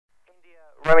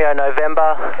Romeo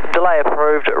November, delay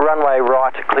approved, runway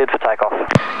right, cleared for takeoff.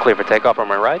 Clear for takeoff,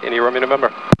 runway right, India Romeo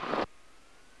November.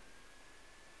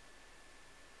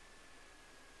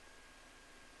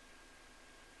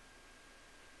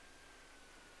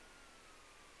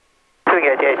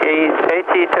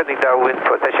 Turning downwind,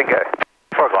 position go.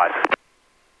 4 glide.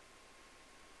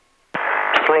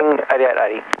 Sling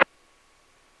 8880.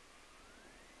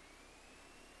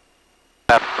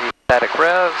 Static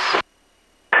revs.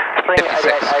 Sling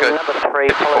 8880, number 3,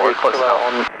 follow the close kilo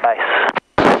on base.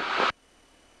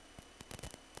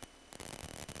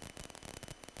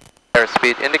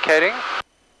 Airspeed indicating.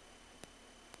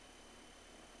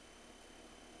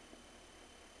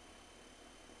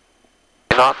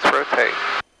 Knots rotate.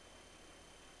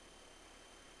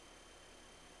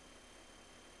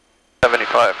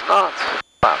 75 knots,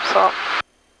 flaps up.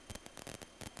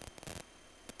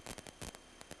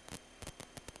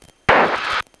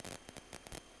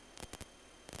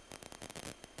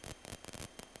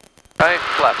 Right,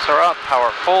 flaps are up,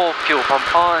 power full, fuel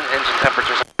pump on, engine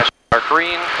temperatures are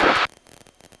green.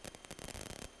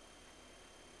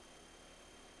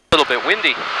 A little bit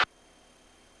windy.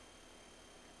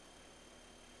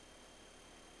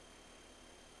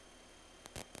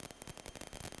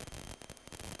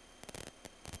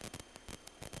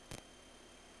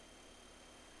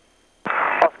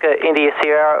 India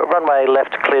Sierra, runway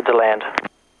left, cleared to land. Land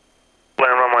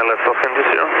runway left off India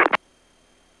Sierra.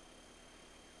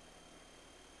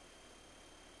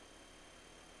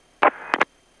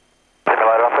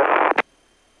 Simulator office.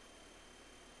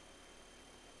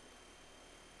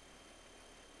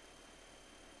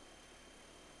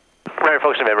 Runway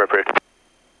function November approved.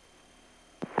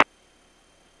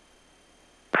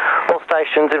 All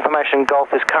stations, information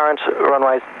Golf is current,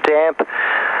 runways damp.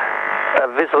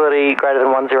 Visibility greater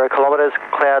than 10 kilometres,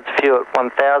 clouds few at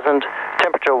 1000,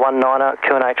 temperature 19er,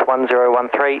 QNH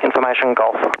 1013, information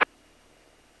Golf.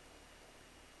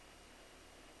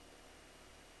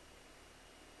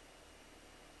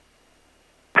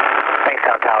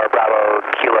 Bankstown Tower, Bravo,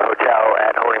 Kilo Hotel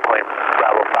at holding point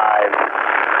Bravo 5,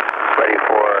 ready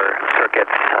for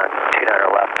circuits, 29er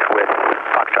left with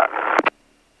Foxtrot.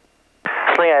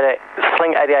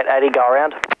 Sling 8880, go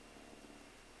around.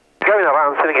 Going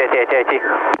around, sitting at 8880.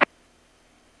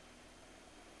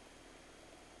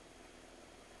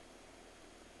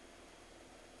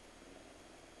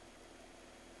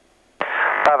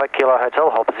 Bravo Kilo Hotel,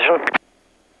 hold position.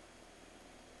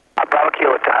 Bravo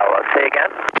Kilo Tower, say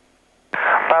again.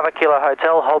 Bravo Kilo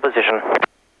Hotel, hold position.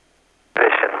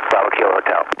 Position, Bravo Kilo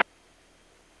Hotel.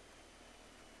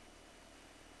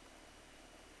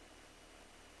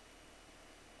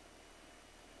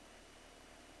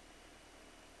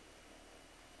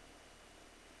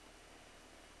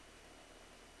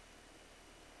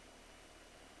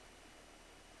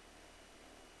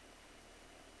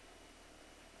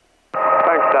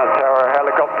 Bankstown Tower,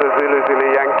 helicopter Zulu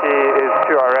Yankee is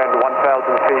 2RN,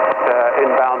 1,000 feet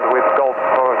inbound with Golf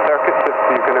for circuit, just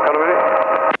so you can accommodate.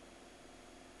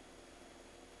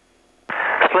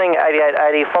 Sling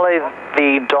 8880, follow the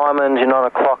diamond, you're 9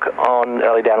 o'clock on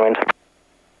early downwind.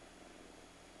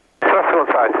 Crossing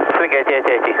 5, sling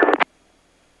 8880.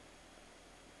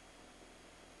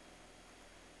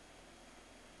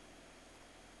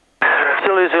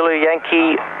 Zulu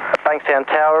Yankee, Bankstown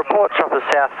Tower, report chopper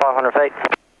south 500 feet.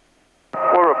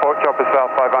 We'll report chopper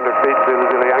south 500 feet,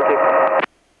 Zulu Yankee.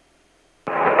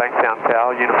 Bankstown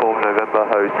Tower, Uniform November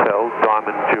Hotel,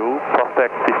 Diamond Jewel,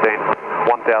 Prospect 15,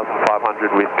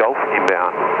 1,500 with Golf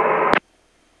inbound.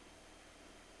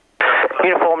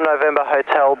 Uniform November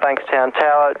Hotel, Bankstown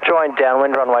Tower, join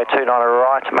downwind, runway 29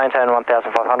 right, maintain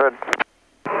 1,500.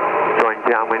 Join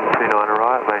downwind 29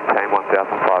 right, maintain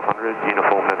 1,500,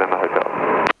 Uniform November Hotel.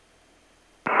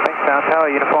 Bankstown Tower,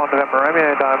 Uniform November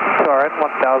Romeo, Diamond 2RN,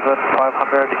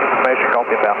 1,500, information Golf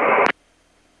inbound.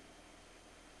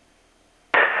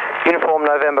 Uniform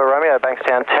November Romeo,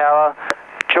 Bankstown Tower,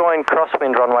 join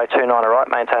crosswind, runway 29 right,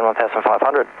 maintain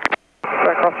 1,500.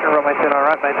 Join crosswind, runway 29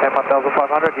 right, maintain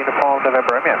 1,500, Uniform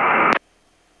November Romeo.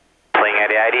 Sling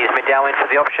 8880 is mid downwind for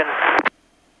the option.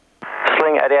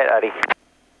 Sling 8880.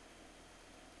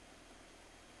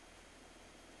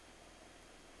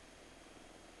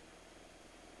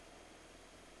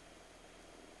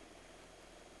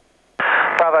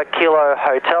 Bravo Kilo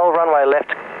Hotel, runway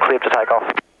left, clear to take off.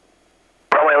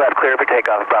 Runway left, clear for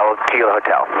takeoff, Bravo Kilo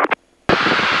Hotel.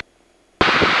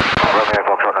 Romeo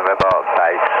Foxtrot November,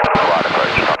 base, right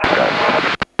approach, not to go.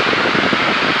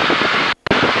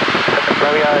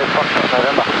 Romeo Foxtrot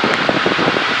November.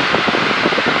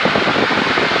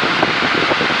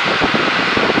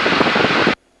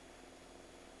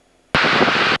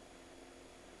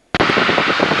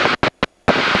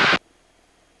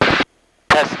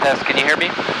 me?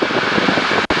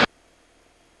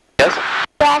 Yes?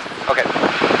 Yes. Okay.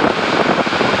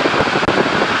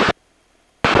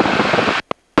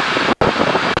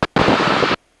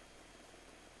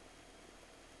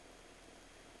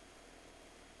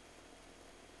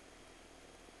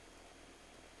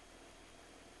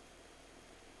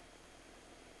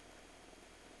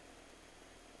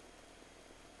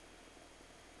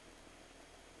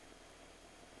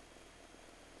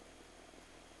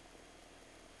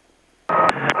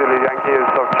 Zulu Yankee is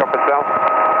of chopper south.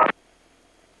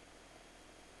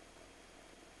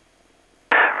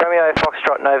 Romeo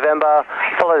Foxtrot November,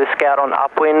 follow the scout on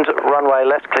upwind, runway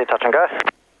left, clear touch and go.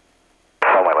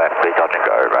 Runway left, clear touch and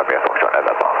go, Romeo Foxtrot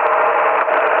November.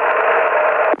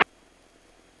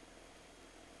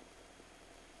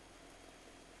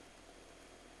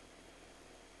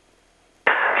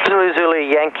 Zulu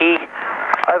Yankee,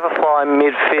 overfly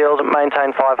midfield,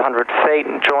 maintain 500 feet,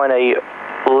 join a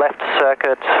left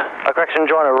circuit,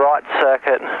 join a right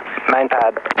circuit, main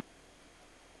pad.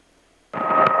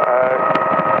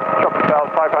 Chopper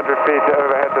south, 500 feet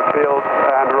overhead the field,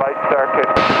 and right circuit,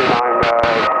 59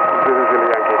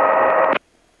 Zulu Yankee.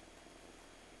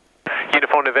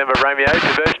 Uniform November Romeo,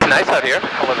 diverge to NASA here.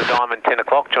 Follow the diamond 10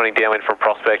 o'clock, joining downwind from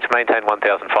Prospect, maintain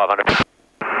 1,500.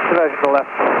 Diverge to the left,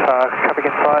 traffic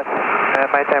inside,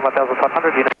 maintain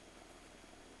 1,500, unit.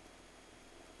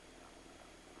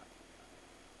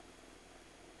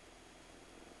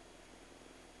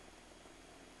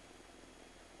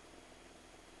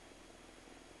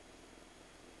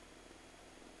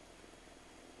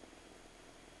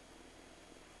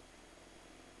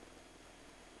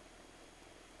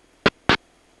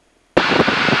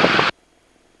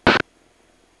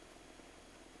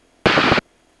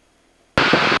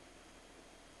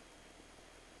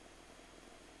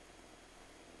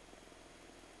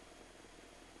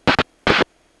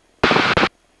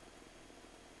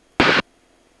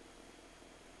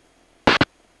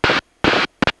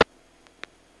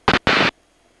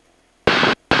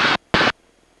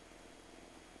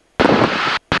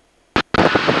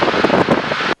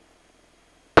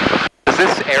 Does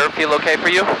this air feel okay for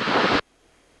you?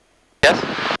 Yes?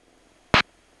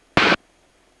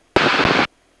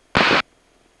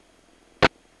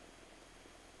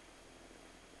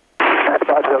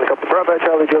 Bravo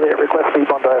Charlie Juliet, request speed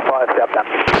 105 southbound.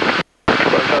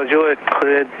 Bravo Charlie Juliet,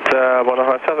 cleared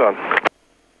 105 southbound.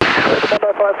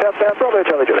 105 southbound, Bravo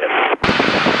Charlie Juliet.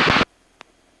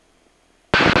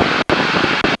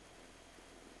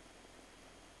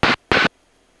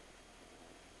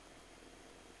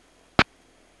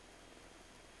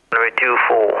 Runway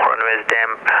 24, runway is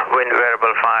damp, wind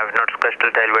variable 5 knots,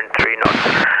 coastal tailwind 3 knots,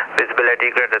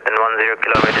 visibility greater than 10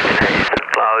 kilometers in haze,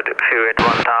 cloud, view at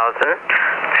 1000,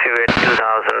 view at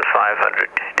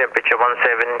 2500, temperature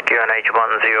 17, QNH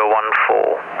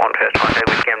 1014, on first contact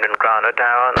with Camden Crown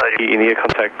Tower. In air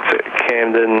contact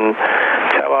Camden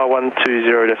Tower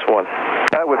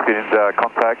 120.1. With the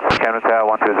contact Camden Tower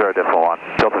 120.1,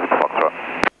 Delta Victor Foxtrot.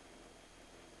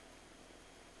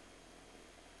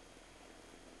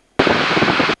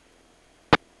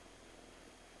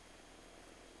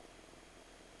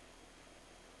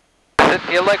 Does it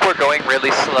feel like we're going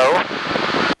really slow?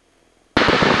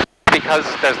 Because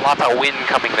there's lots of wind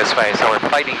coming this way, so we're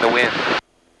fighting the wind.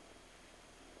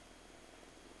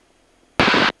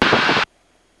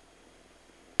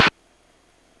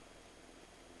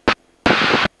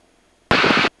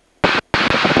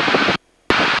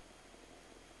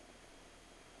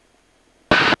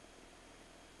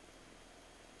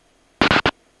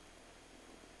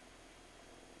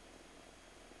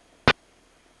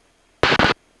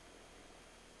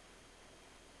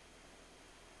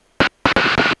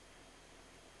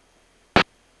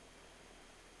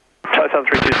 South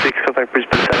 326, contact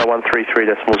Brisbane Center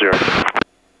 133.0.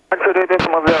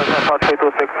 133.0, South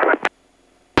 326.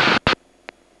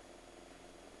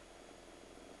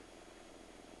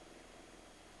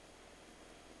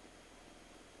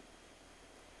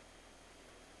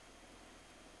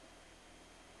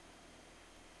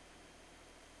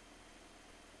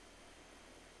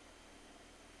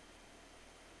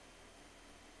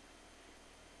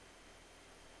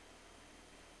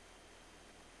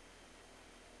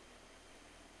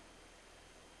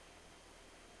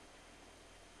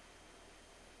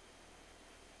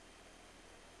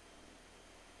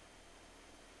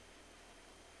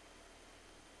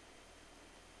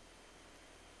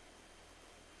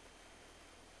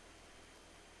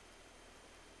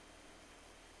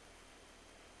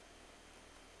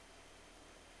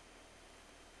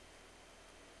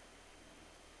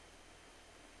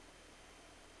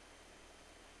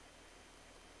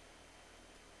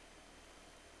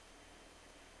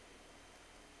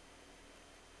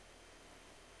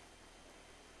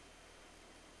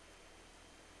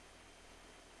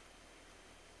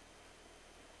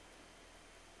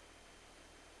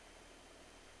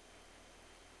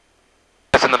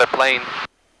 another plane.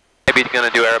 Maybe you're gonna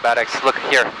do aerobatics. Look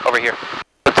here, over here.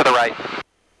 Look to the right.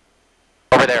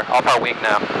 Over there, off our wing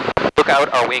now. Look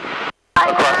out our wing.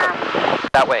 Across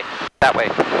it. That way. That way.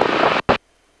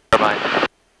 Never mind.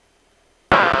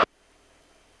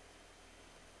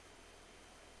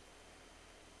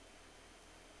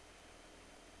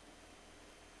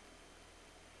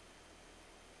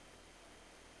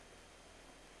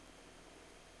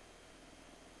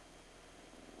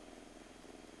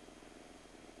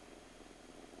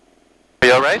 Are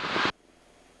you alright?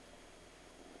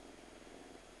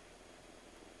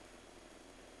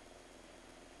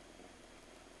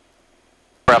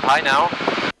 We're up high now. In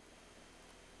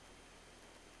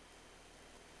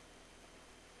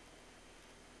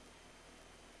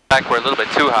fact, we're a little bit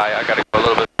too high. I gotta go a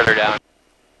little bit further down.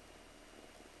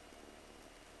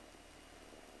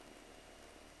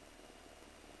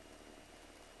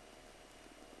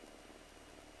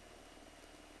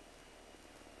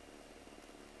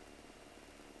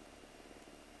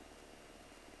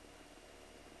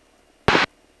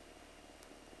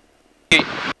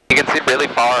 You can see really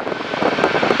far.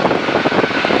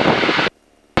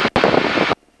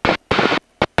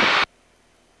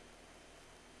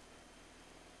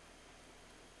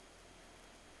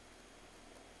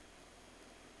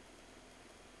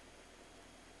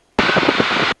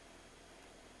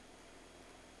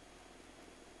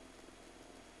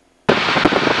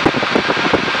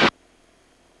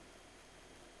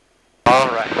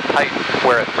 Alright, height,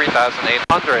 we're at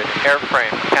 3,800.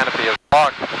 Airframe, canopy is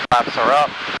locked, flaps are up.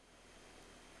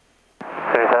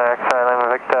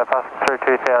 Victor, passing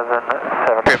through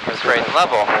 2007. Trip is straight and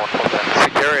level.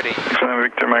 Security.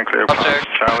 Victor, man, clear. Object.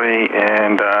 Charlie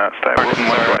and stay with them.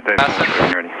 Right there.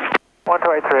 Ready.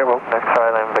 1283 at Wilton,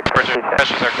 X-Ray, Victor.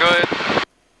 Pressures are good.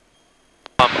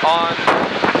 Pump on.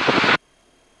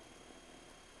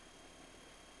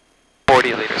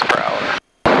 40 liters per hour.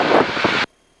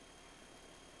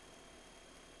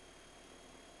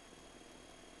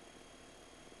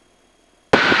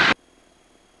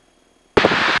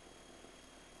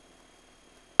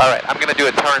 Alright, I'm gonna do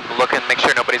a turn, look and make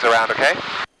sure nobody's around, okay?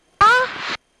 I'm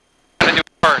gonna do a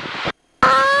turn.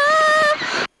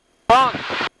 Wrong!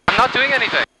 I'm not doing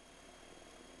anything.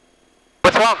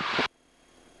 What's wrong?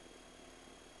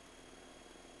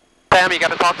 Sam, you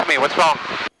gotta talk to me, what's wrong?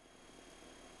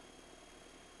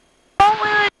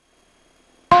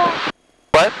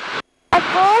 What? I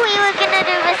thought we were gonna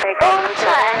do this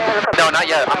turn. No, not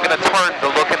yet. I'm gonna turn to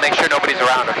look and make sure nobody's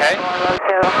around, okay?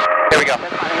 Here we go.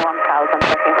 1,000,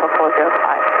 checking for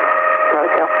 405. Road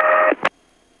 2.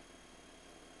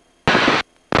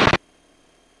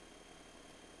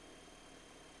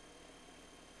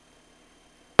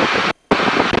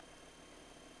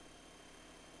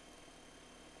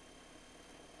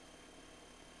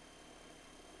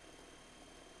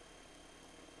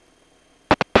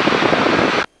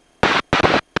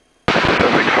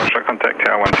 Contact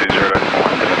tower 120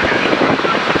 1 identification.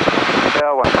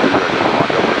 Tower 120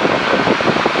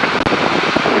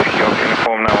 Whiskey Golf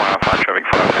uniform, no Alpha traffic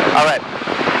 5. Alright.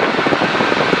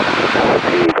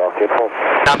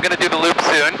 Now I'm gonna do the loop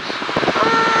soon.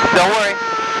 Don't worry.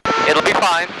 It'll be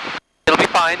fine. It'll be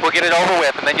fine. We'll get it over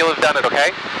with and then you'll have done it,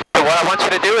 okay? So what I want you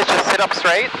to do is just sit up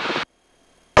straight.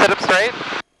 Sit up straight.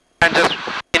 And just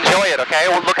enjoy it, okay?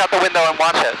 We'll look out the window and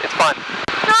watch it. It's fun.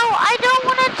 No, I don't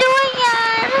want to do it yet.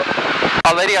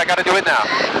 Oh, lady, I gotta do it now.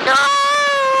 No.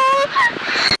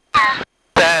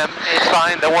 Sam, it's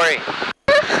fine. Don't worry.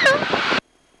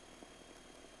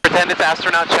 Pretend it's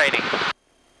astronaut training.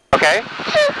 Okay?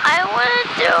 I want to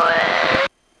do it.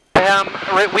 Sam,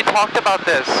 we talked about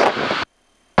this.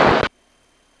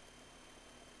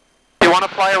 Do you want to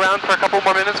fly around for a couple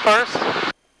more minutes first?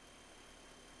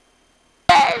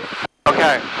 Yes.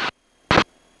 Okay.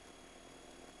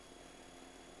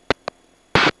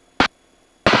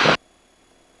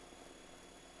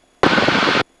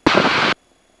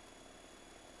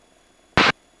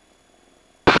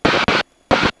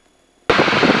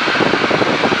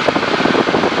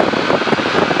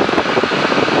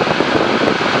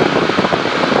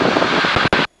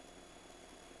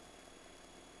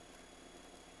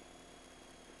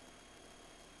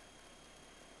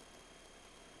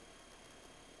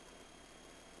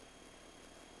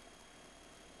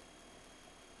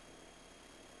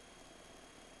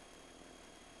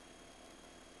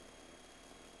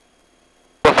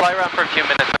 Fly around for a few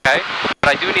minutes, okay?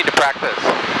 But I do need to practice.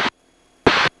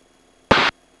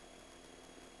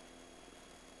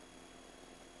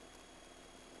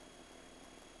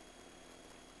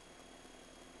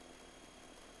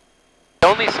 The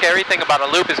only scary thing about a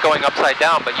loop is going upside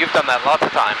down, but you've done that lots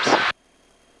of times.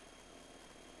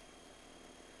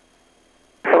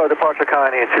 Departure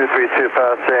Connie 232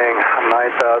 passing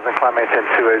 9,000, climb maintain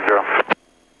 280.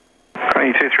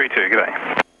 Connie 232,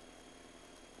 g'day.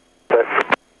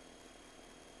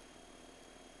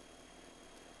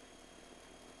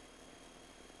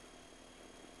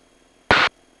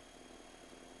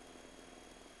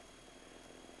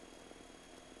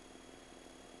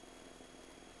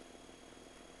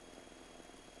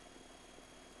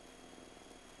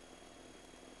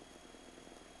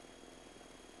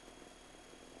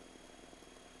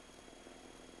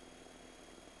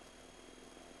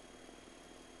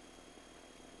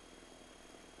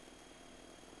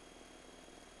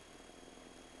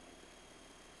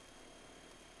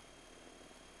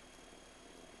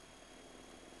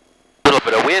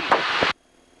 Bit of wind.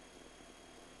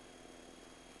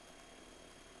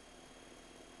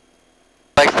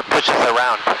 Likes to push us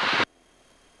around.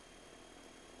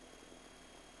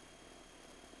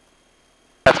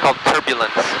 That's called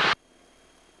turbulence.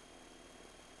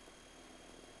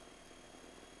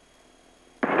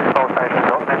 All stations,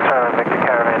 next round, make the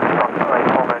caravan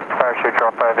approximately 4 minutes parachute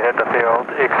drop overhead the field.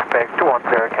 Expect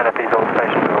 10 canopies, all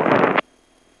station build.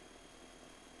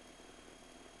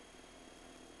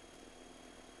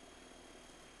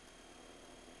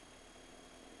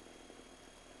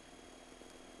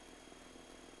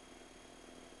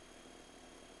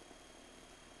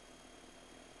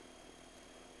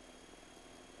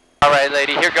 Alright,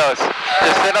 lady, here goes.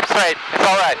 Just sit up straight. It's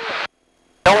alright.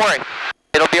 Don't worry.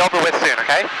 It'll be over with soon,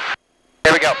 okay?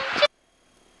 Here we go.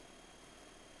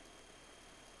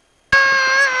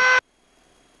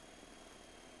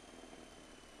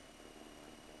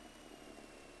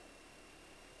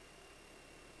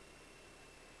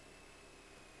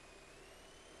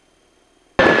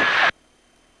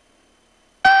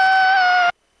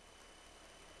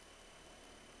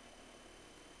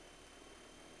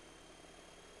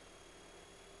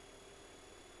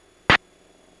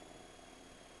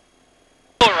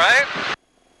 Right?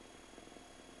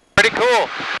 Pretty cool.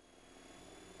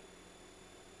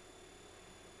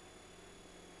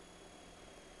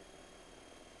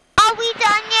 Are we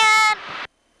done yet?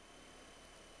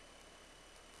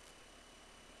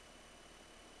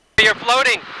 You're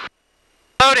floating.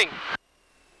 Floating.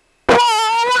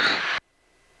 Whoa!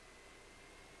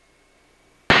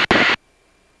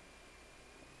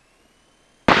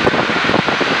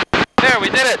 There, we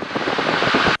did it.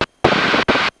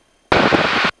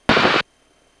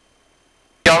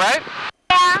 Alright?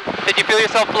 Yeah. Did you feel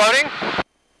yourself floating?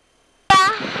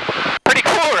 Yeah. Pretty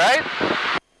cool, right?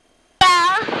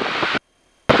 Yeah.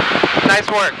 Nice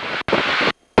work.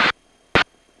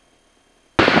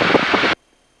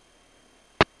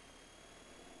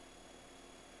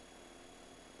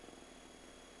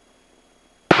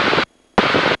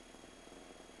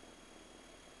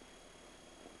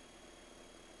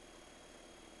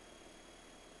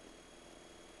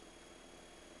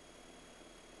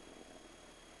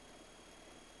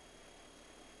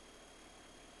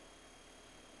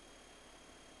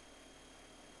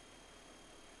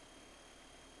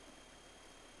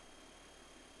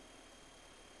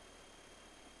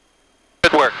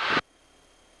 Good work.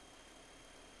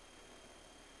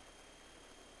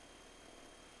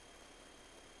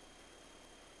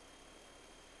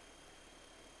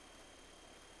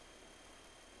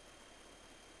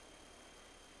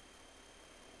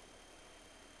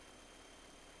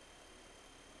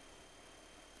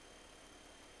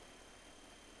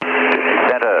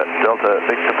 Center Delta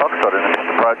Victor Foxtrot in the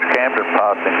approach Camden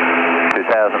passing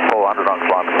 2,400 on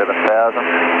climb 7,000.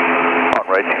 On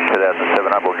reaching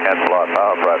 2,700 will cancel light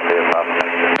power approach VFR.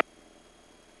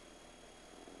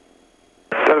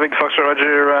 Delta Victor Foxtrot,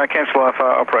 Roger, cancel alpha,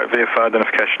 operate VFR,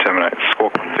 identification terminates,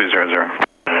 squawk 200.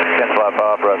 Cancel alpha,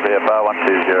 operate VFR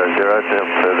 1200,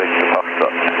 Delta Victor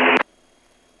Foxtrot.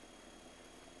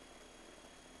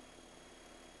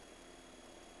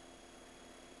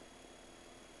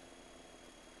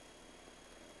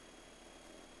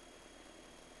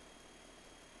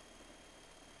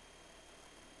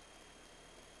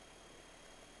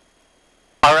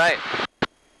 Alright.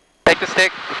 Take the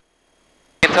stick.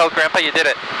 You can tell Grandpa you did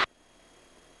it.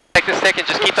 Take the stick and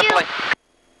just keep the plane.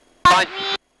 Fine.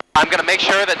 I'm gonna make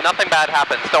sure that nothing bad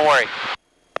happens, don't worry.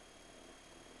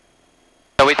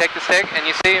 So we take the stick and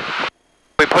you see,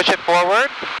 we push it forward.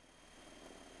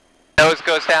 Nose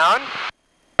goes down,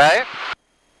 right?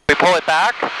 We pull it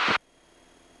back.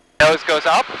 Nose goes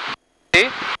up, see?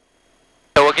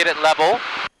 So we'll get it level.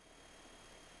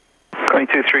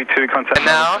 2232, contact And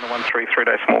now?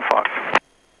 133.5.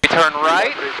 We turn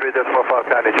right. 133.5,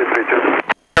 County 232.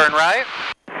 Turn right.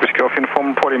 Whiskey Golf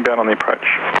inform, port inbound on the approach.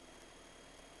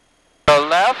 Go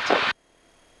left.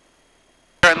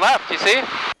 Turn left, you see?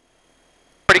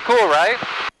 Pretty cool, right?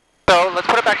 So let's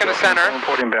put it back in the center.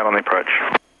 Reporting down on the approach.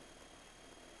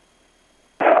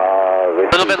 A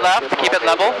little bit left, keep it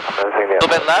level. A little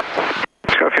bit left.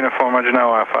 Takeoff uniform, Roger,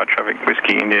 no Alpha, traffic,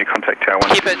 Whiskey India, contact tower 1.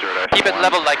 Keep it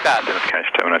level like that.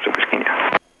 Identification terminate at Whiskey India.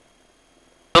 A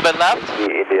little bit left.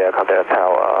 India, contact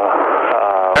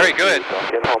tower. Very good.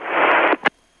 A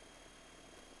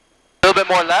little bit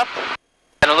more left,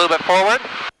 and a little bit forward.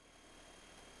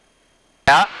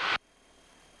 Yeah.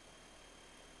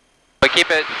 But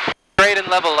keep it straight and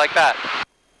level like that.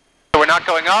 So we're not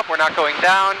going up, we're not going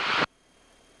down.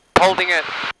 Holding it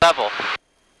level.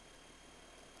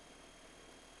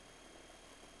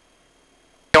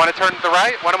 You want to turn to the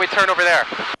right? Why don't we turn over there?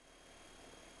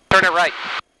 Turn it right.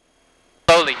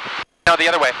 Slowly. No, the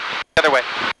other way. The other way.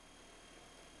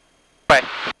 Right.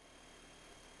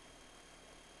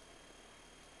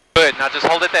 Good. Now just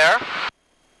hold it there.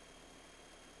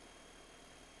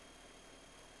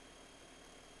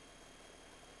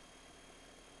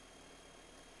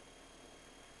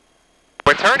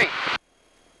 We're turning.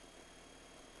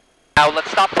 Now let's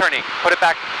stop turning. Put it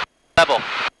back level.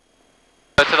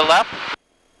 Go to the left.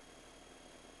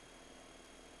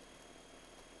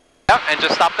 Yeah, and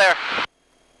just stop there.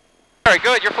 Very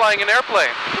good. You're flying an airplane.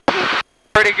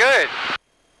 Pretty good.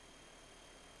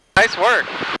 Nice work.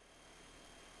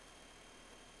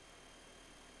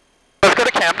 Let's go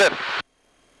to Camden.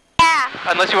 Yeah.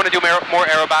 Unless you want to do more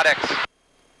aerobatics.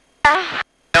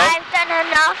 No? I've done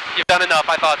enough. You've done enough,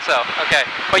 I thought so. Okay.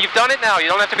 But you've done it now, you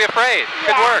don't have to be afraid.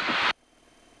 Good Yeah. work.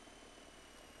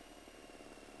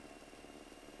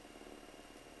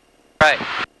 Right.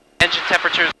 Engine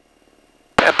temperatures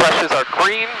and pressures are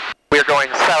green. We are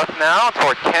going south now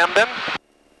toward Camden.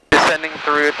 Descending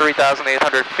through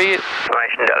 3,800 feet.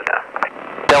 Information Delta.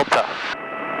 Delta.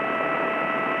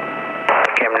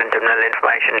 Camden Terminal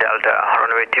Information Delta.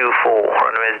 Runway 24,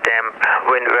 runway is damp.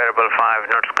 Wind variable 5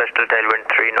 knots, coastal tailwind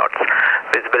 3 knots.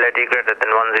 Visibility greater than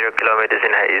 10 kilometers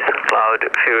in haze. Cloud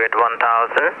few at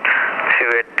 1000, few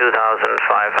at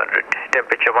 2500.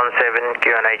 Temperature 17,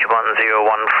 QNH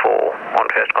 1014. On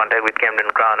first contact with Camden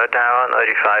Ground Tower,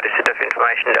 notify receipt of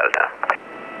information Delta.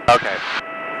 Okay.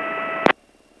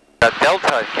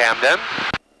 Delta in Camden.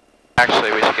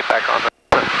 Actually, we should get back on that.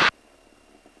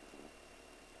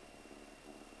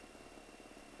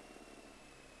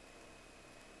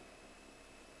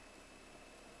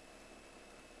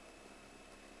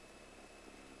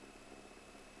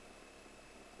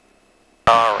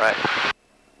 Alright.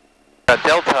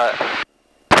 Delta,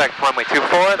 expect runway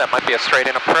 24, that might be a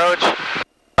straight-in approach.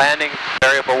 Landing,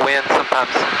 variable wind, sometimes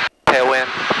tailwind.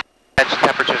 Engine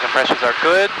temperatures and pressures are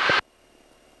good.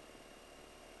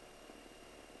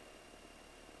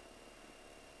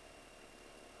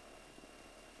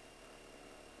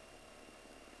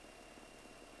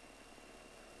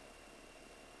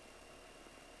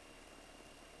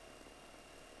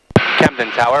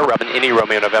 Camden Tower, Robin Innie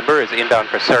Romeo November is inbound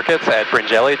for circuits at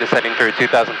Bringelly, descending through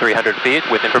 2,300 feet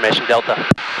with information Delta.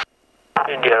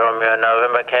 India Romeo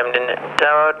November Camden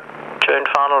Tower, joint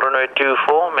final runway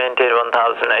 24, maintain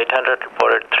 1800,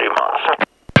 reported 3 miles.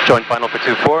 Joint final for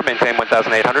 24, maintain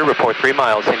 1,800, report 3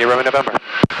 miles, India Romeo November.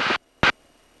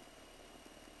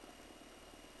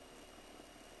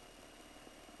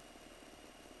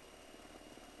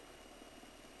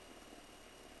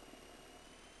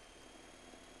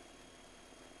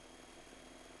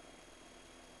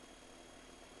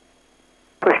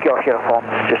 Whiskey off uniform,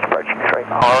 just approaching 3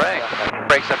 miles. Alright,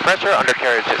 brakes and pressure,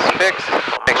 undercarriage is fixed,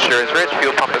 mixture is rich,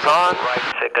 fuel pump is on,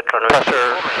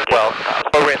 pressure, well,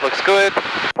 flow rate looks good,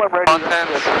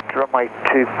 contents, Runway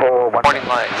 24, warning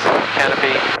lights,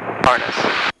 canopy, harness.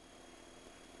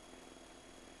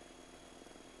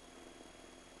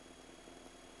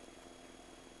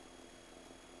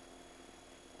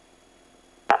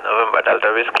 November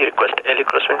Delta Whiskey, request heli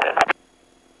crosswind 10.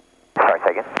 Sorry,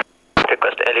 say again.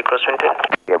 Request heli crosswind 10.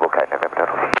 Yeah, okay, November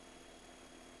Delta.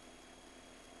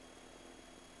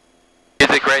 You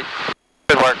did great.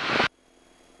 Good work.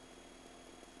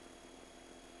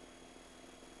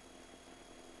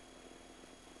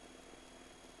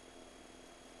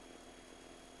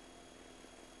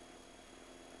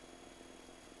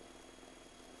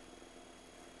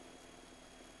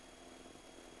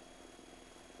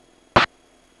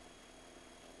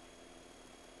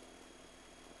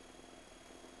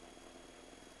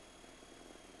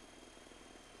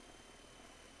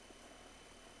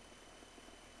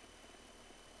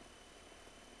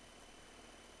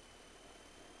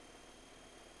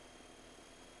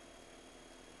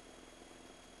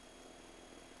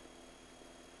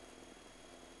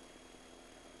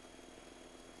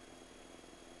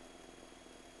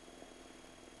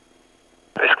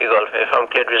 Confirm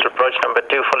cleared visual approach number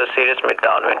 2, full of serious mid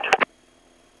downwind.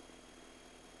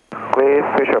 Clear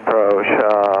visual approach,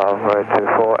 runway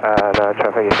 24 and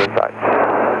traffic is inside.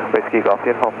 Whiskey Golf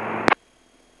uniform.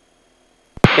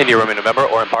 India Romeo November,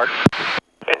 or in park.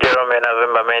 India Romeo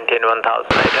November, maintain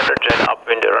 1800, join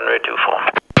upwind runway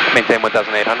 24. Maintain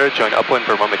 1800, join upwind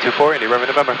for runway 24, India Romeo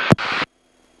November.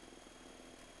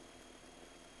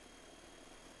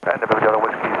 November Delta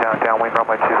Whiskey downwind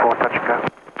runway 24, touch and go.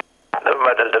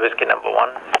 November Delta Whiskey number 1.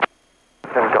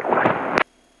 November Delta Whiskey.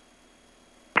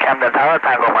 Camden Tower,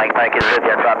 Tango Mike Mike is ready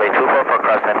at runway 24 for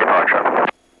crosswind departure.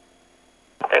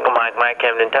 Tango Mike Mike,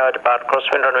 Camden Tower, depart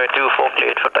crosswind runway 24,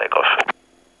 cleared for takeoff.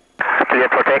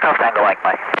 Cleared for takeoff, Tango Mike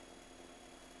Mike.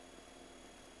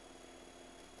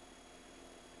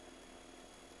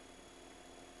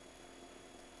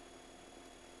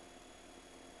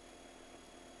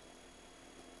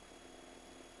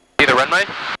 See the runway?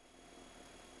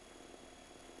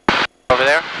 Over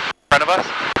there, in front of us.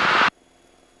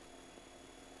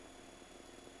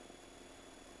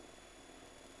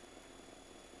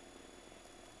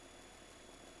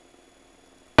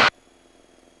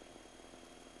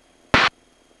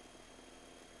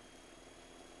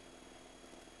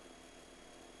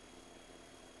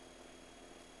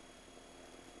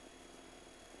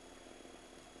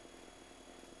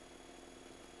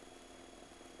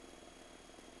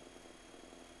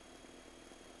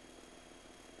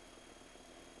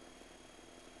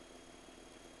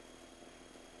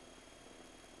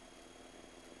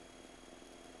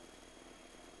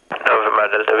 November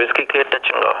Delta Whiskey, clear touch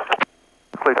and go.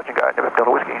 Clear touch and go, November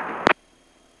Delta Whiskey.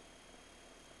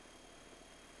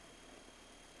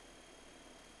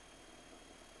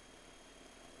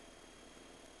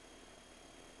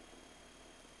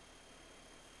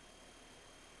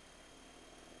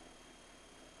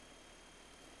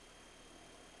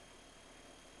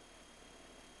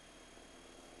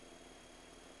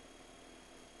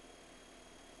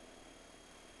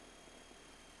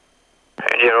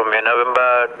 India Romeo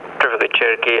November, traffic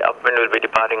Cherokee, upwind will be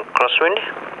departing crosswind.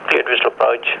 Cleared visual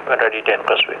approach, when ready 10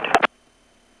 crosswind.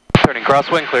 Turning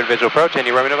crosswind, cleared visual approach,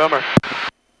 India Romeo November.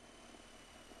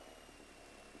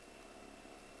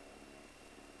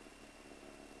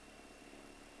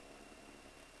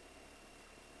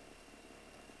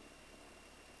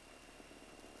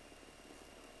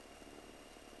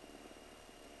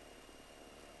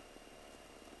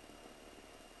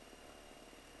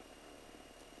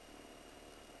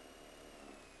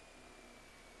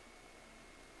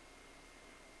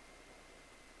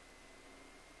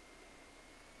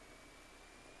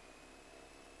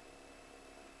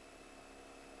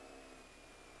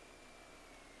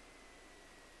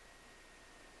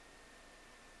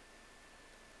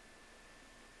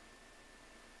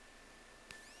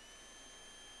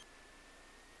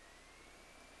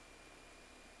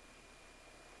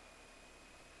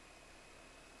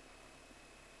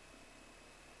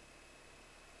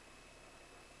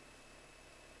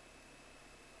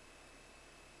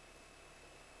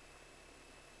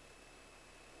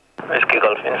 Whiskey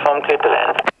Golf inform, clear to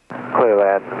land. Clear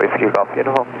land, Whiskey Golf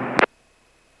uniform.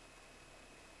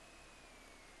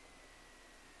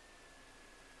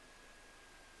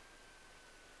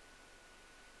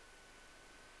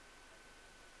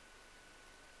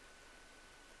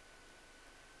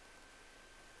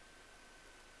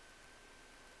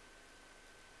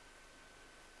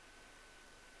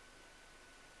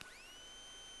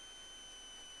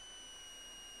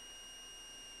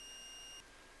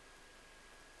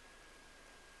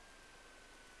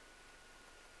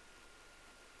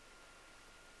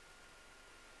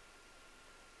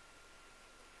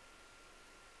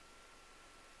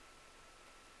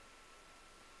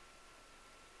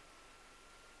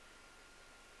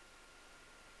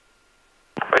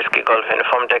 Whiskey Golf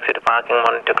inform, taxi to parking,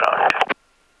 monitor ground.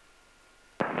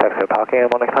 Taxi to parking,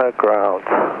 monitor ground.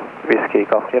 Whiskey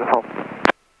Golf uniform.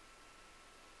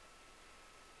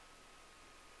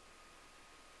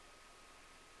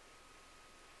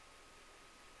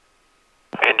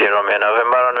 India Romeo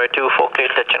November, runway 24, clear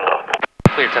touch and go.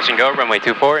 Clear touch and go, runway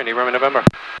 24, India Romeo November.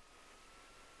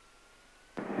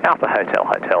 Alpha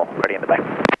Hotel, ready in the back.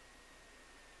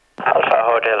 Alpha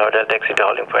Hotel, taxi to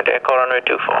holding point, Echo, runway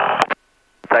 24.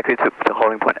 Taxi to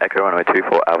holding point, Echo, runway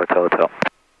 24, Alpha Hotel.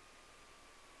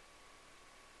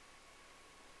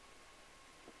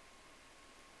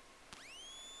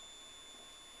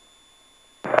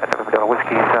 November Delta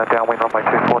Whiskey is downwind runway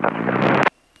 24, touch and go.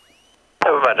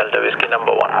 November Delta Whiskey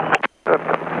number 1.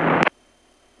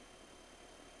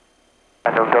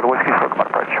 And November Delta Whiskey for command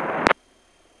approach.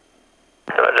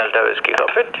 November Delta Whiskey, go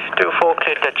fit. 24,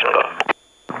 clear touch and go.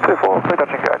 24, clear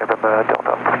touch and go, November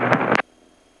Delta.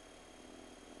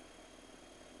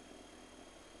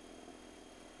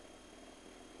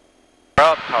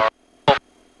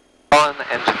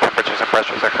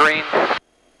 pressures are green.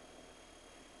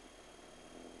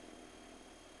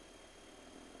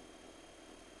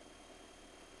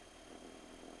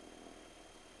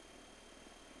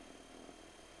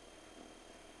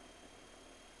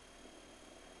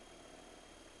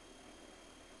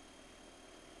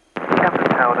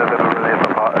 Town November relay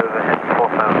Papa overhead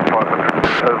 4,500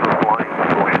 overflying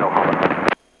for Shell Hollow.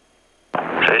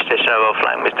 Train station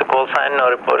overflying, Mr. Call sign, no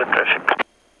reported traffic.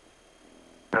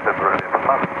 November relay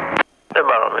Papa.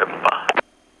 November Romeo Papa.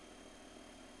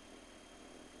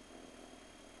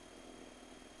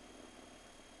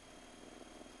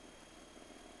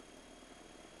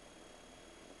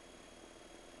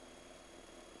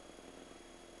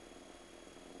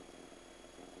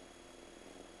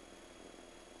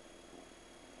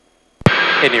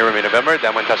 India Romeo November,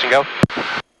 downwind touch and go.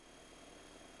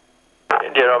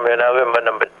 India Romeo November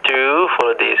number 2,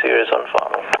 follow the series on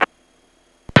farm.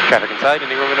 Traffic inside,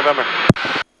 India Romeo November.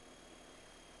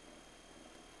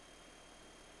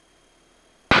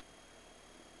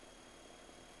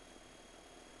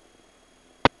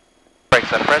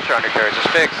 Brakes under pressure, undercarriage is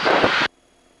fixed.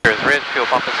 Here is ridge, fuel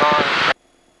pump is on.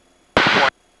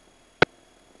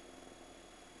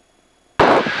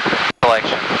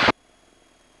 Selection.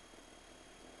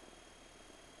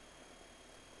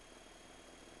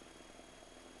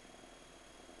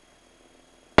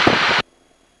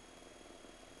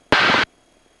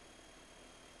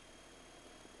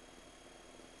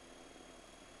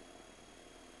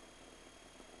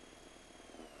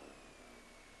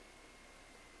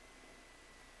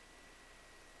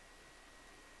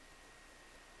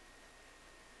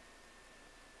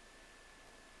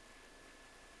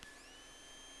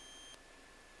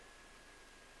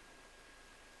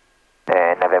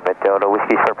 November Delta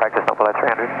Whiskey for practice, not below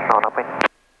 300, on upwind.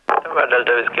 November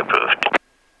Delta Whiskey approved.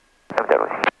 November Delta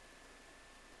Whiskey.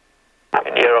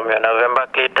 India Romeo November,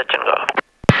 clear touch and go.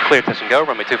 Clear touch and go,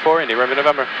 runway 24, India Romeo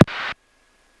November.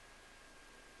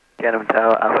 Camden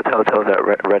Tower, Alpha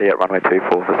Tower, ready at runway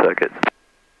 24 for circuits.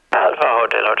 Alpha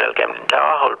Hotel, Hotel Camden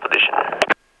Tower, hold position.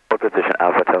 Hold position,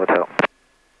 Alpha Tower.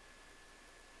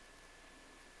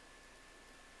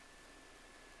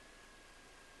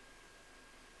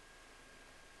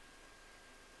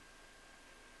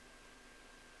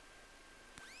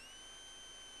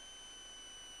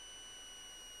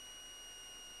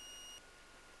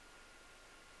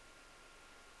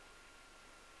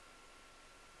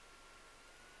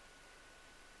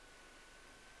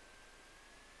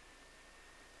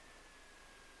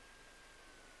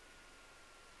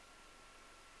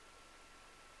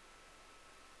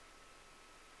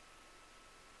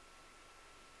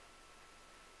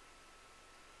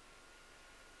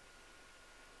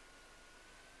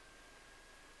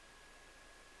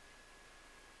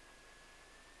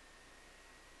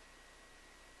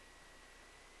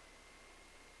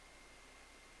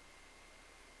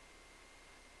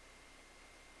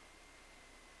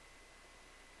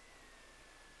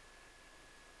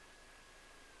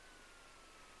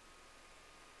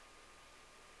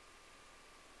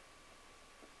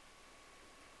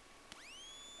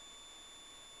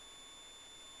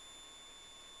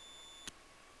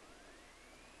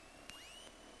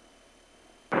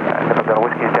 November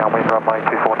Whiskey is downwind, runway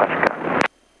 24, touch and go.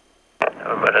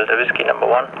 November Delta Whiskey number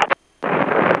 1.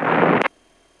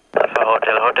 Alpha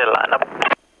Hotel, Hotel line up.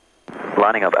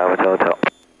 Lining up, Alpha Hotel.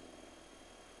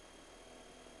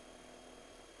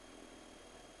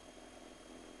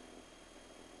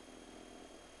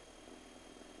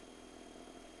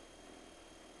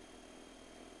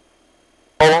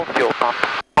 Full fuel pump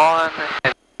on,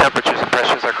 and temperatures and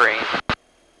pressures are green.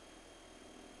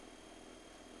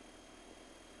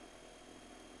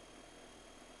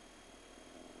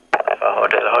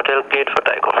 Hotel cleared for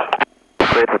takeoff.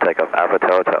 Cleared for takeoff, Alpha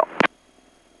Hotel.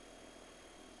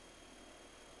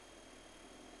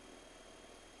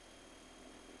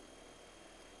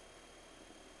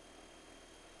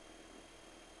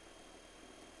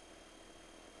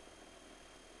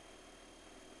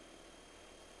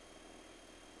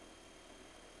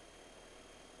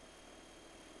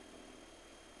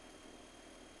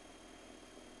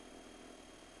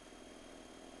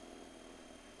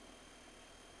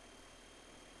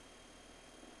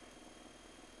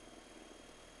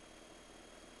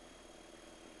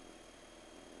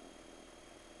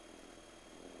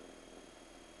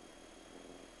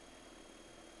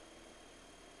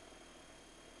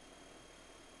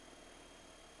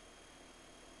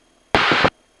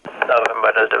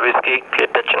 November Delta Whiskey, clear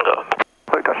touch and go.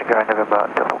 Clear touch and go, November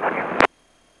Delta Whiskey.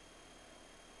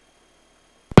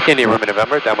 India Romeo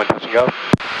November, downwind touch and go.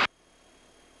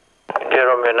 India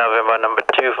Romeo November number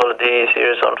 2, follow the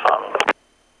series on farm.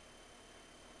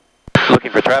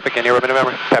 Looking for traffic, India Romeo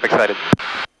November. Traffic sighted.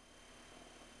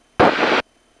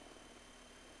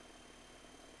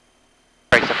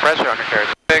 Brakes and pressure, undercarriage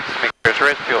fixed, mixers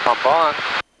rich, fuel pump on.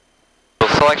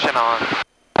 Fuel selection on.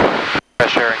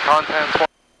 Pressure and contents.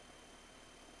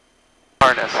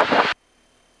 Harness.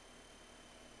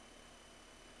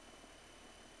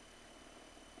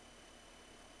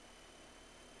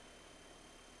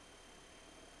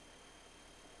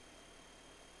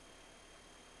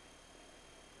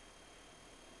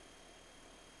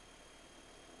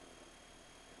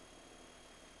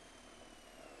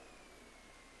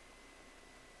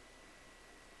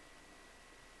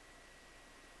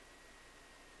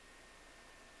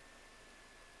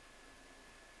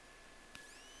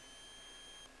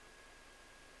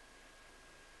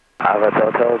 Alpha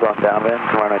Hotel on downwind,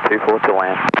 runway 24 to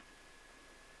land.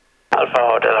 Alpha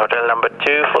Hotel, Hotel number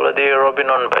 2, follow the Robin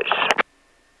on base.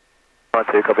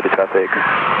 Runway 2, copy the traffic.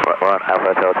 We're on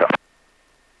Alpha Hotel.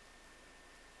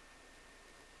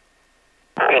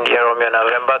 India Romeo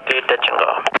November, clear touch and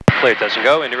go. Clear touch and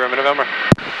go, India Romeo November.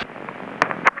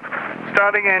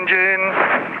 Starting engine.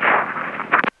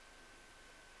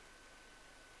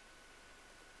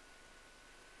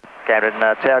 Camden,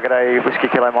 Tower, g'day, Whiskey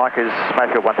Kilo Mike is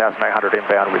Mayfield 1800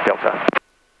 inbound with Delta.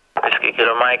 Whiskey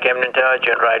Kilo Mike, Camden Tower,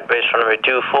 join right base runway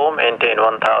 24, maintain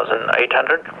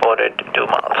 1800, boarded 2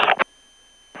 miles.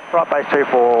 Right base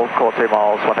 24, call 2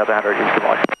 miles, 1800, Whiskey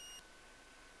Mike.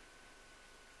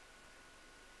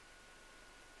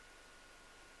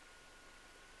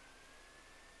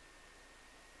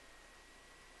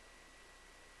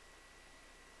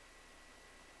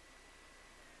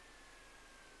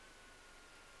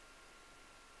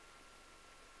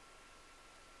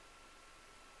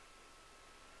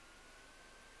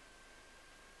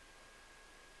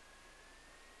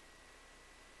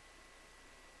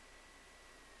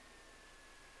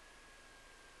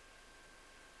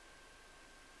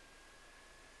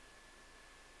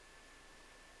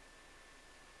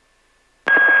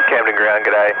 Camden ground,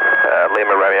 g'day.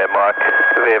 Lima Romeo Mike,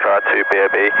 VFR 2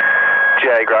 BOB,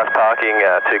 J grass parking, 2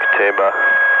 Katoomba.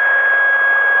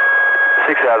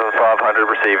 6500,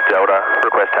 received Delta,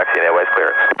 request taxi and airways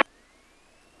clearance.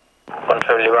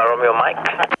 15 Lima Romeo Mike.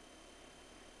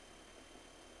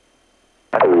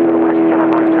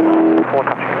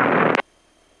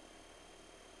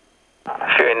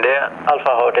 If you're in there,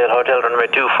 Alpha Hotel, Hotel runway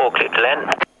 24, clear to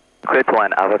land. Clear to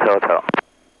land, Alpha Hotel.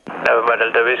 November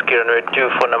Delta Whiskey runway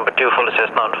 24, number 2, full assess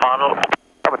non-final.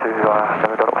 Number 2,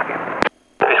 November Whiskey.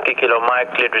 Whiskey Kilo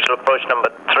Mike, clear visual approach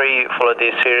number 3, follow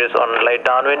the series on late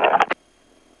downwind.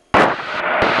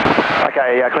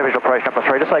 Okay, clear visual approach number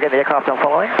 3, just so I get the aircraft I'm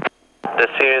following. The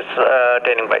series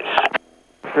attaining base.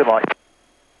 Good Mike.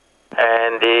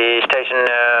 And the station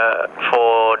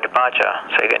for departure,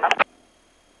 say again.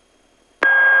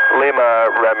 Lima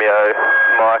Romeo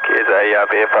Mike is a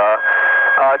VFR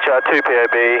Archer 2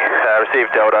 POB,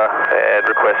 received Delta and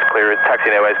request clearance,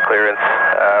 taxi and airways clearance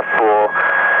for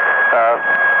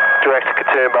direct to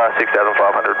Katoomba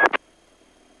 6500.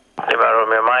 Lima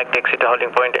Romeo Mike, taxi to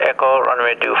holding point Echo,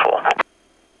 runway 24.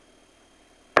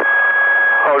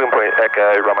 Holding point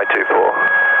Echo, runway 24.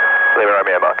 Lima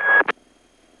Romeo Mike.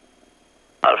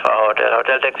 Alpha Hotel,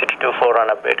 Hotel taxi to 24, run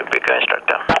up bay to Pico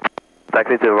instructor.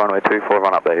 Taxi to runway 24,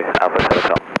 run up bay, Alpha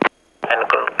Hotel. And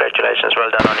congratulations, well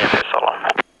done on your first solo.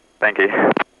 Thank you.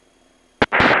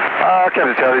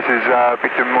 Camden Tower, this is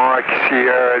Victor Mike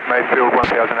here at Mayfield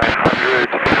 1800,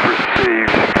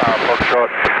 received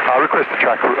Foxtrot. Request to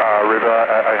track river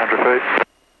at 800 feet.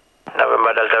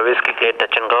 November Delta Whiskey, clear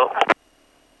touch and go.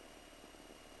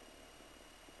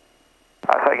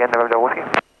 Say again, November Whiskey.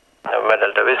 November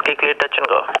Delta Whiskey, clear touch and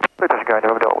go. Clear touch and go,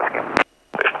 November Whiskey.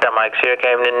 Victor Mike here,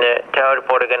 Camden Tower,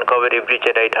 report again, cover bridge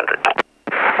at 800.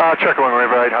 Track along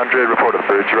river 800, report a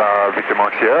bridge, Victor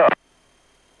Mike here.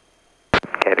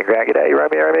 Camden ground, g'day,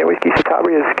 Romeo Whiskey,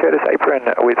 Satabria is Curtis Apron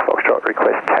with Foxtrot,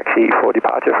 request taxi for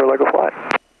departure for a local flight.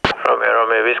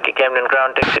 Romeo Whiskey, Camden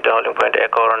ground, taxi to holding point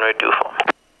Echo, runway 24.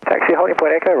 Taxi holding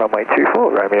point Echo, runway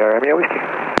 24, Romeo Whiskey.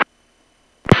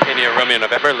 India Romeo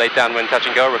November, late downwind touch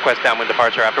and go, request downwind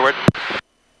departure afterward.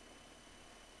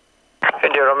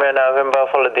 India Romeo November,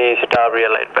 follow the Satabria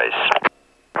light base.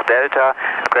 Delta,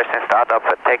 requesting startup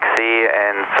for taxi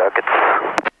and circuits.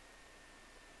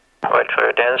 Wait for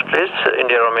your turns, please.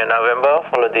 India Romeo November,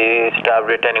 follow the stab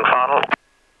retaining funnel.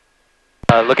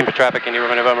 Looking for traffic, India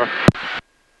Romeo November.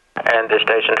 And the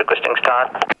station requesting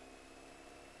start.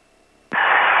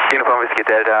 Uniform Whiskey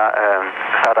Delta,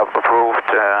 startup approved,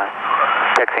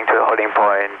 taxiing to the holding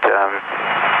point.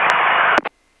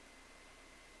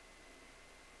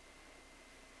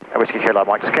 Whiskey Kilo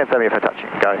Mike, just confirm if I touch you.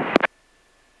 Go.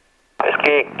 Whiskey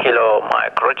Whiskey Kilo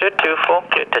Mike, Roger 24,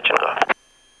 clear touch and go.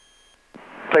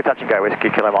 Clear touch and go, Whiskey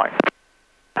Kilo Mike.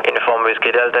 Uniform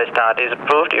Whiskey Delta start is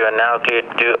approved. You are now cleared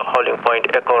to holding point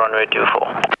Echo runway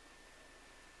 24.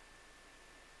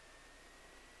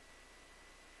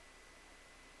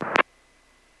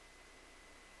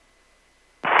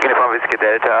 Uniform Whiskey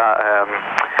Delta,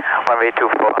 runway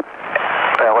 24,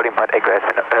 holding point Echo has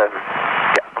been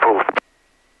approved.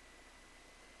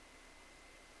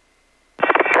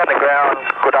 On the ground,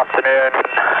 good afternoon.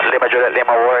 Lima Juliet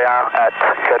Lima Warrior at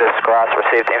Curtis Grass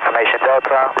received information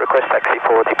Delta. Request taxi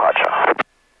for departure.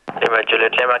 Lima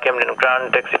Juliet Lima Camden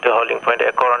ground, taxi to holding point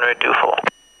Echo runway 24.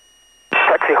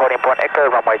 Taxi holding point Echo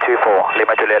runway 24,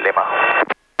 Lima Juliet Lima.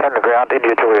 On the ground,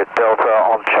 India Juliet Delta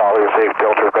on Charlie received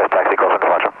Delta request taxi cross and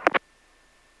departure.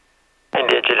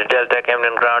 India Juliet Delta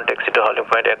Camden ground, taxi to holding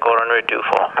point Echo runway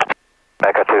 24.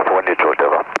 Echo 24, India Juliet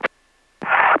Delta.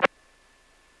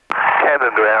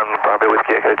 Camden ground, Bravo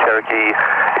Whiskey Echo Cherokee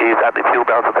is at the fuel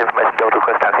balance of information Delta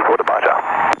request taxi for departure.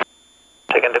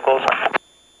 Taking the call, sir.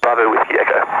 Bravo Whiskey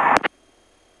Echo.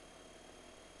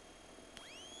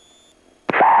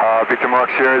 Victor Mike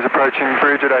Sierra is approaching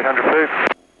bridge at 800 feet.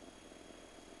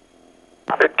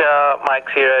 Victor Mike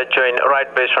Sierra, join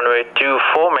right base runway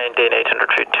 24, maintain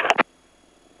 800 feet.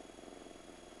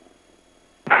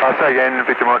 Say again,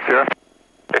 Victor Mike Sierra.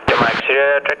 Victor Mike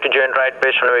Sierra, track to join right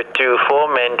base runway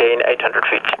 24, maintain 800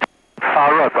 feet.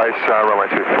 Right base, runway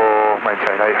 24,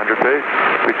 maintain 800 feet.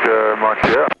 Victor Mike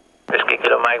Sierra. Whiskey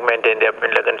Kilo Mike, maintain the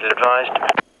upwind leg until advised.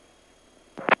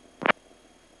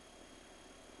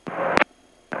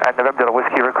 And November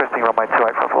Whiskey requesting runway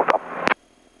 28 for a full stop.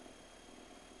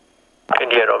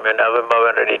 India Romeo November,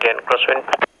 when ready, 10 crosswind.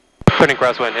 Turning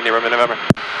crosswind, India Romeo November.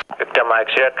 Victor Mike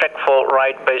Sierra, track for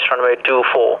right base runway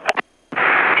 24.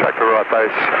 Track for right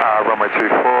base, runway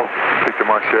 24, Victor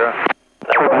Mike Sierra.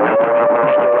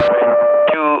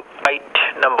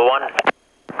 28, number 1.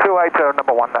 28,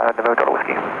 number 1, November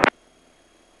Whiskey.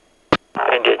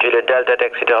 India Juliet Delta,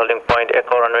 taxi to holding point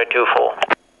Echo runway 24.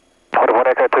 Holding point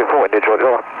Echo 24, India Juliet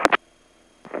Delta.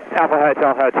 Alpha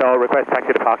Hotel, request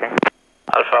taxi to parking.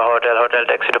 Alpha Hotel,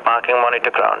 taxi to parking,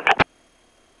 monitor ground.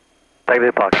 Taxi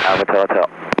to parking, Alpha Hotel.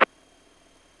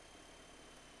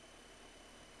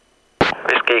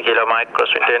 Whiskey Kilo Mike,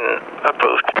 crosswind 10,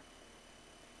 approved.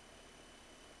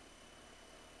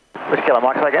 Whiskey Kilo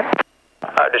Mike, say again?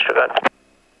 Disregard.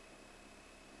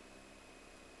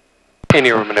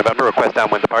 India Romeo November, request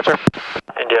downwind departure.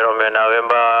 India Romeo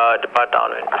November, depart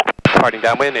downwind. Departing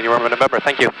downwind, India Romeo November,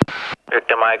 thank you.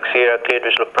 Victor Mike Sierra, cleared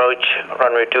visual approach,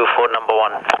 runway 24, number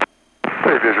 1.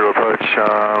 Clear visual approach,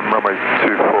 runway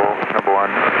 24, number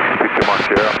 1, Victor Mike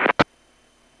Sierra.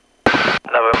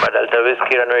 November Delta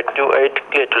Whiskey, runway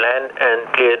 28, clear to land and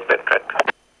cleared backtrack.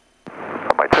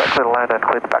 Runway 28, clear to land and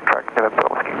cleared backtrack, November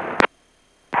Whiskey.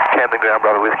 Camden ground,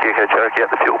 Bravo Whiskey Echo Cherokee at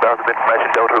the fuel balance of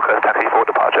information Delta request taxi for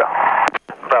departure.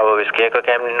 Bravo Whiskey Echo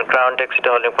Camden ground, taxi to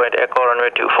holding point Echo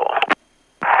runway 24.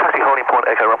 Taxi holding point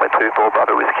Echo runway 24,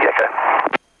 Bravo Whiskey Echo.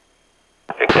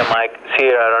 Victor Mike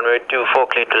Sierra, runway 24,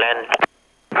 clear to land.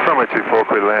 Runway 24,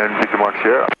 clear to land, Victor Mike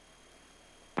Sierra.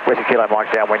 Whiskey Kilo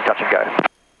Mike, downwind, touch and go.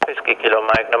 Whiskey Kilo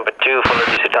Mike, number 2, follow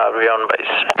the Citauri on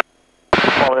base.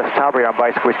 Follow the Citauri on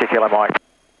base, Whiskey Kilo Mike.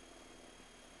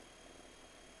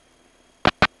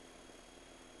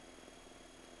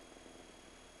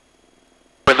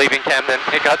 We're leaving Camden.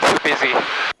 It got too busy.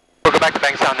 We'll go back to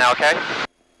Bankstown now, okay? Is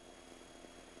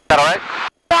that alright?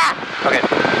 Yeah. Okay.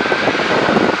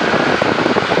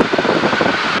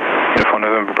 Uniform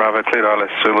November Bravo, cleared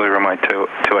ILS Zulu, runway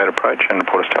 28 approach and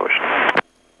report established.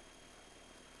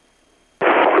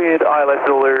 Cleared ILS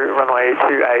Zulu, runway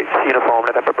 28, Uniform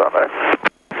November Bravo.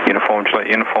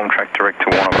 Uniform track direct to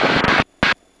Warnervale.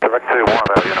 Direct to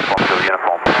Warnervale, Uniform to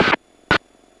Uniform.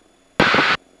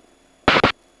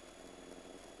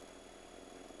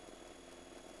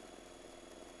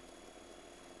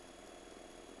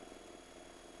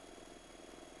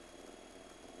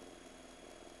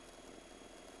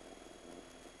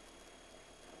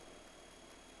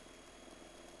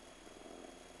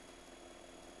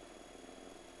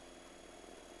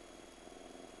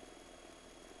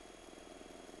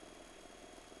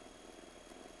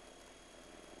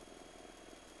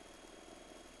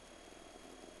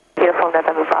 Uniform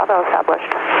November Bravo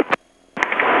established.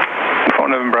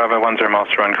 Uniform November Bravo, 10 miles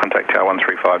to run, contact tower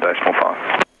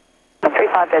 135.5.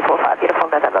 135.5, Uniform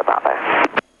November Bravo.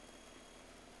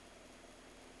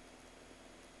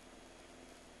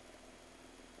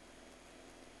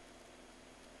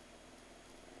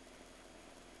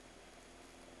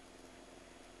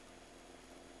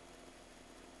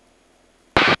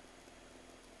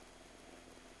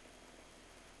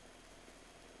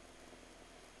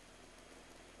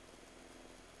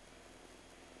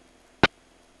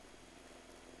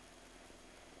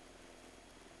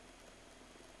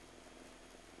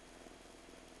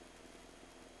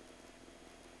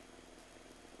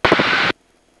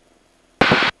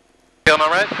 Feeling all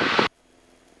right?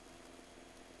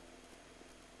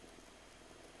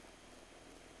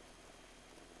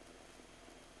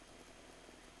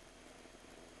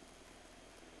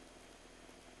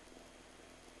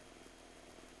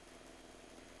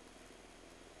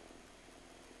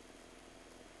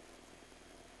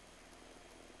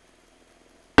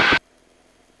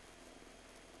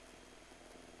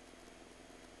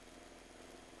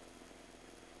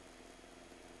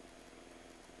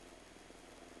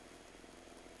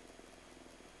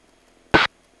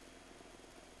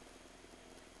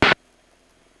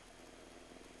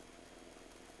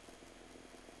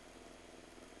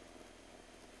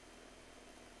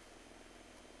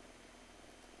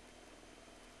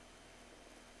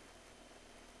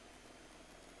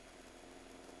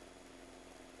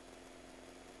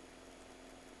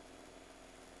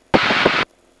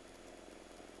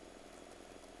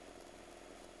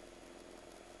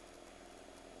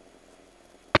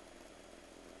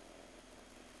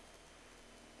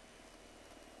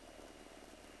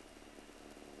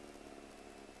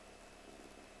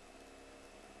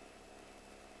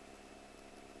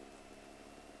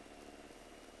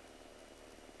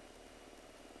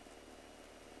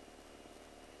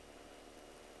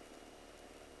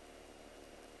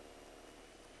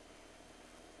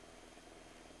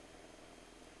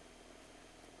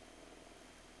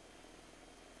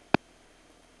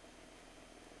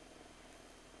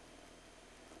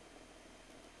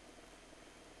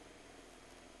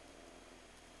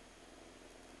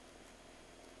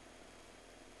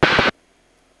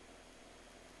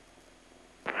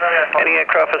 Any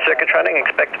aircraft for circuit training,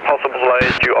 expect possible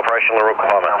delays due operational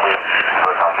requirements.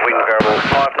 Wind variable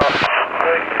 5 knots.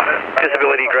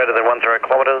 Visibility greater than 10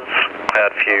 kilometres.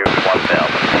 Cloud view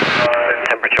 1000.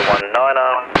 Temperature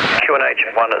 19er. QNH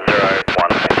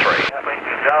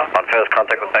 1013. On first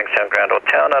contact with Bankstown ground or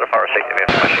tower, notify receipt of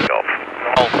information Golf.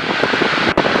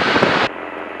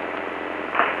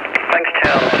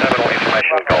 Bankstown terminal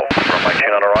information Golf. Runway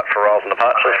 29 right for arrivals and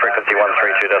departures, frequency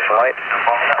 132.8.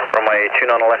 Runway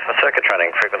 29 left for circuit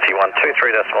training, frequency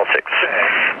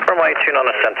 123.6. Runway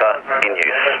 29 centre in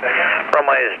use.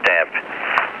 Runway is damp.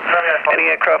 Any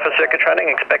aircraft for circuit training,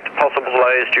 expect possible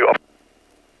delays due.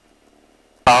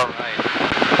 Alright,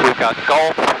 we've got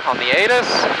Golf on the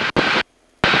ATIS.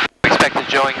 Expect to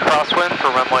join crosswind for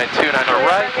runway 29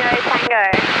 right.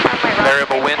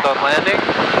 Variable wind on landing.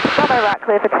 Runway right,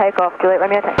 clear for takeoff. Juliet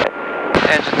Romeo Tango.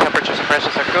 Engine temperatures and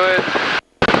pressures are good.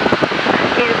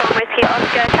 Uniform Whiskey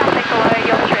Oscar, traffic below,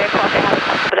 you're 3 o'clock at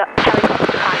helicopter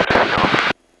behind to the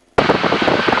north.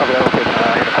 Copy that, okay,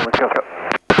 Uniform Whiskey Oscar.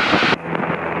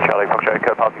 Charlie Foxtrot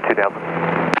Echo, passing 2000.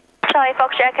 Charlie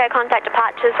Foxtrot Echo, contact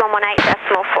departures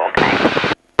 118.4K.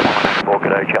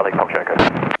 4K, Charlie Foxtrot Echo.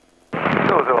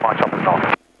 Zulu Mike, chopper north.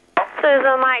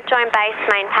 Zulu Mike, join base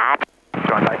main pad.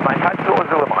 Join base main pad,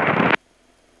 Zulu Mike.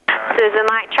 Zulu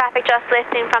Mike, traffic just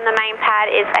lifting from the main pad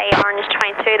is a orange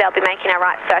 22. They'll be making a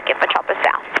right circuit for Chopper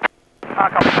South.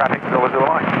 Copy traffic, Zulu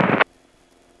Mike.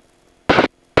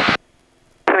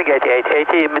 Swing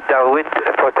 8880, mid-downwind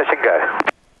for touch and go.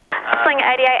 Swing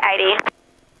 8880.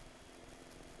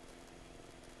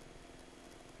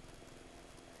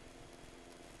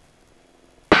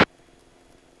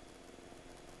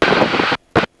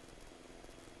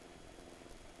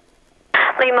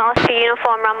 Lima Oscar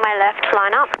uniform, runway left,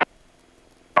 line up.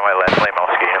 Runway left, Lima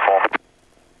Oscar uniform.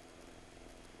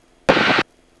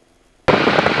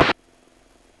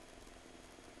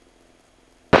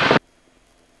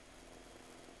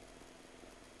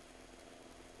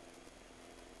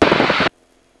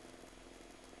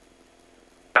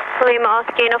 Lima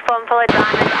Oscar uniform, follow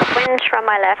Diamond upwind,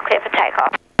 runway left, clear for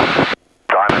takeoff.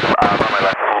 Diamond, runway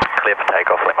left, clear for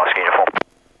takeoff, Lima Oscar uniform.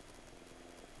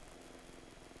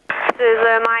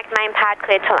 Zulu Mike, main pad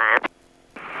cleared to land.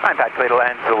 Main pad clear to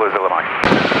land, Zulu Mike.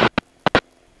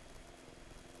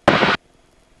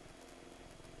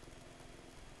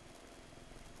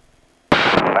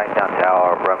 Bankstown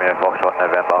Tower, Romeo Foxtrot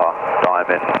November,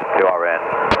 Diamond, 2RN,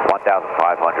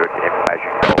 1500,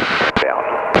 information Golf, inbound.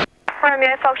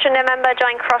 Romeo Foxtrot November,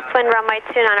 join crosswind, runway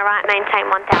 29 right, maintain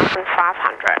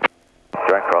 1500.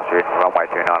 Join crosswind, runway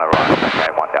 29 right,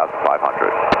 maintain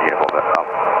 1500, uniform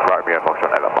Romeo Foxtrot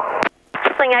November.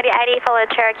 Swing 8080, follow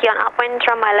Cherokee on upwind,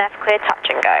 runway left, clear, touch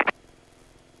and go.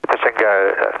 Touch and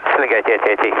go, swing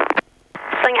 8880.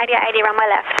 Swing 8880, runway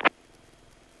left.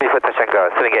 For touch and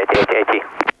go, swing 8880.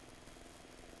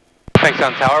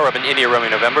 Bankstown Tower, Robin India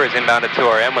Romeo November is inbound at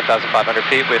 2RM, 1,500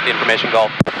 feet with information Golf.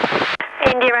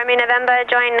 India Romeo November,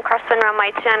 join crosswind,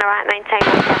 runway 29 right, maintain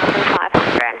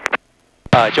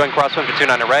 1500. Join crosswind for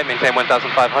 29 right, maintain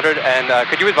 1,500, and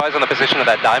could you advise on the position of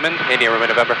that Diamond, India Romeo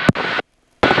November?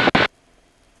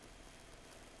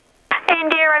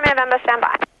 November, stand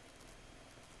by.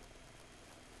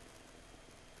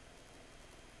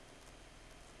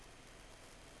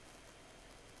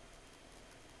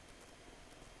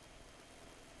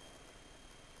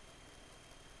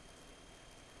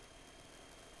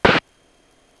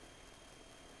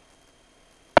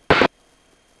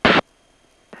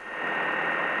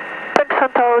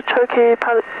 Bankstown, Turkey,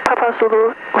 Papa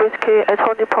Zulu, Whiskey, at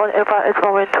Tony Point, Alpha, at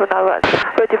runway 29 right,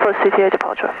 ready for CTA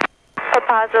departure.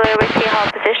 Papa Zulu, Whiskey,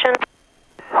 hold position.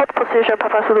 Hold position,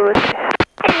 Papa Zulu, Whiskey.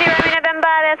 Indy Romeo November,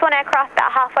 there's one aircraft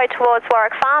about halfway towards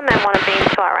Warwick Farm and one of being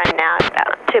to our end now,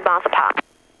 about 2 miles apart.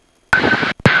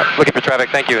 Looking for traffic,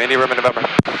 thank you. Indy Romeo November.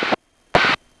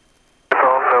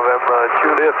 From November,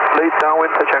 Juliet, lead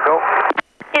downwind, touch and go.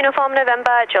 Uniform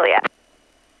November, Juliet.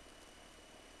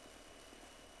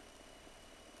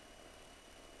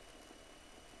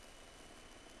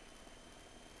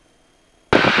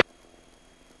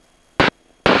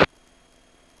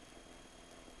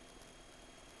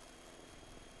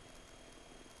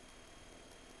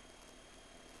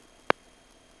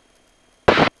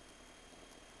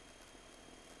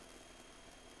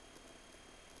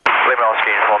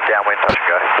 Downwind, touch and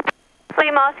go.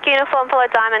 Lee Mosque uniform, follow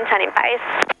Diamond, turning base.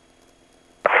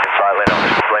 Inside, Lee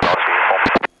Mosque uniform.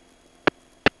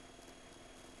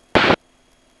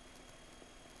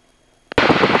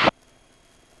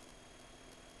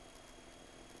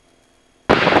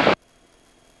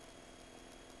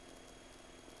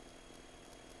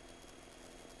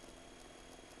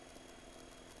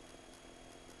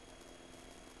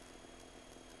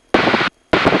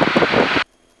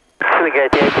 Swing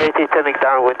 8880, turning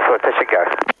downwind for touch and go.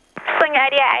 Swing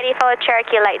 8880, follow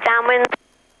Cherokee, late downwind.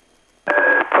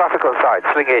 Traffic on side,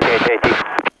 swing 8880.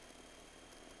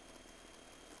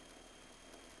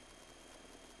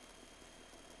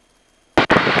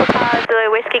 Papa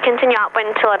Zulu Whiskey, continue upwind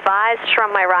until advised,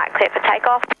 runway right, clear for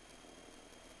takeoff.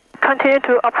 Continue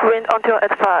to upwind until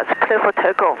advised, clear for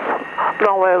takeoff.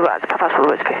 Runway right, Papa Zulu,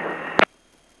 Whiskey.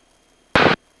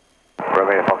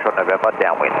 Romeo Foxtrot November,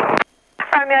 downwind.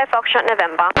 Romeo Foxtrot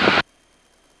November.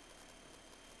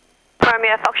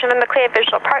 Romeo Foxtrot November, clear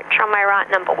visual approach, runway right,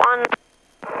 number 1.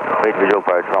 Lead visual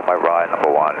approach, runway right,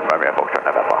 number 1, Romeo Foxtrot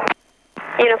November.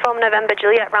 Uniform November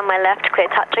Juliet, runway left, clear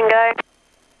touch and go.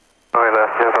 Runway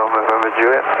left, uniform November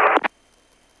Juliet.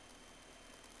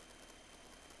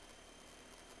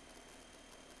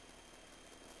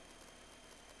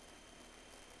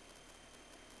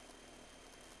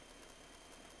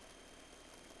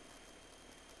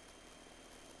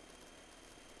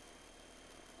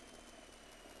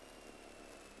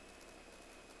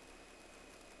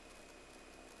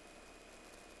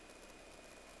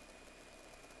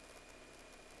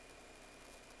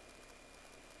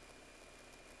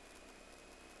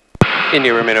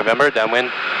 India Romeo November,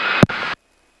 downwind.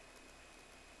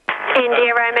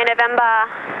 India Romeo November,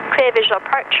 clear visual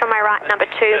approach, runway right, number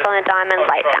 2, on the Diamond,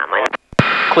 late downwind.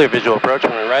 Clear visual approach,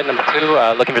 runway right, number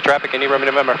 2, looking for traffic, India Romeo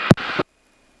November.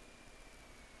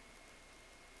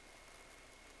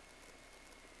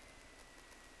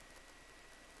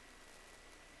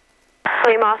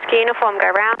 Lee Mosque uniform, go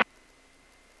round.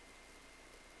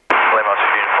 Lee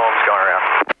Mosque uniforms going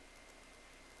around.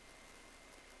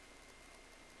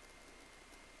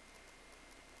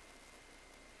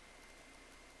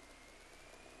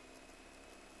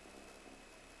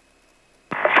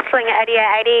 Swing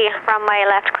 8880, runway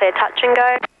left, clear touch and go.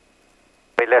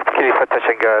 Runway left, clear for touch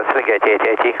and go, swing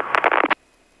 8880.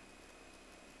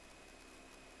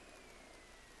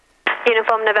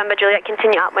 Uniform November Juliet,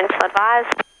 continue upwind till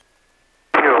advised.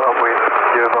 Uniform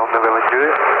November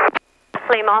Juliet.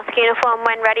 Lee Mosque uniform,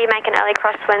 when ready, make an early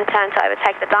crosswind turn to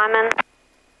overtake the Diamond.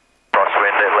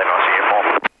 Crosswind at Lee Mosque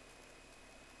uniform.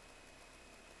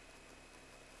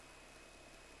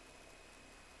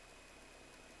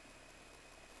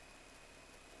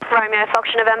 Romeo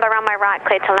Foxtrot November, runway right,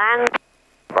 clear to land.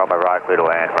 Runway right, clear to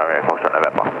land, Romeo Foxtrot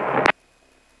November.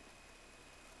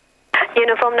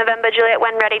 Uniform November Juliet,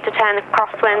 when ready to turn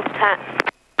crosswind,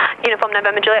 Uniform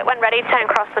November Juliet, when ready, turn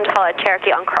crosswind to follow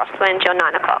Cherokee on crosswind, you're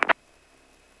 9 o'clock.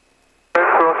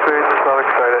 Crosswind,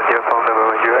 Slavic Soda, Uniform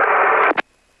November Juliet.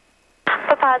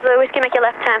 Papa Zulu Whiskey, make your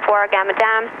left turn for Gamma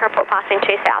Dam, report passing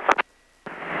 2000.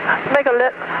 Make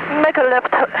a left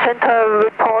hand turn,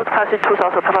 report passing 2000,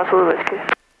 Papa Zulu, Whiskey.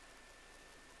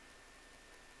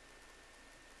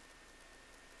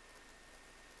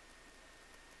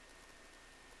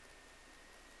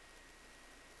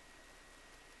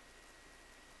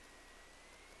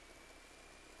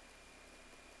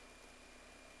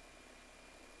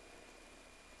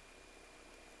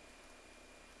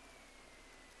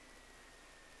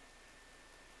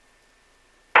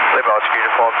 Lee Mosque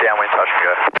uniform, downwind touch and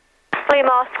go.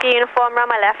 Lima Oscar uniform,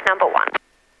 runway left, number 1.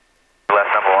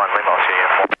 Left number 1, Lima Oscar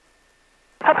uniform.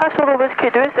 Papa Zulu Whiskey,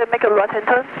 do you say make a right hand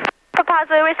turn? Papa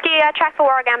Zulu Whiskey, track for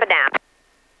Warragamba down.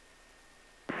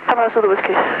 Papa Zulu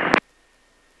Whiskey.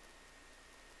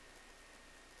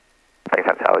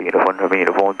 Bankstown Tower,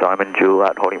 uniform, Diamond,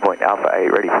 Juliet, holding point Alpha 8,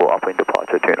 ready for upwind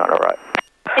departure, 29 right.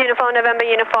 Uniform November,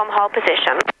 uniform, hold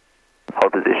position.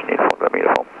 Hold position, uniform, November,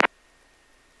 uniform.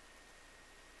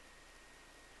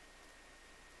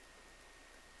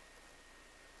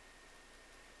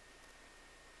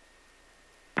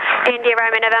 India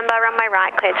Romeo November, runway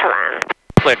right, cleared to land.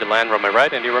 Cleared to land, runway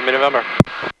right, India Romeo November.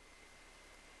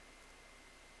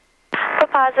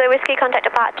 Papa Zulu Whiskey, contact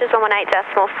departures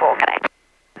 118.4, correct.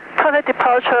 Contact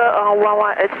departure on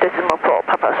 118.4,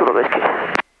 Papa Zulu Whiskey.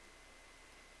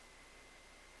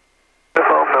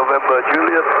 Uniform November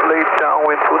Juliet, lead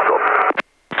downwind full stop.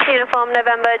 Uniform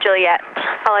November Juliet,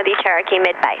 follow the Cherokee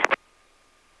mid-base.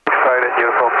 Silent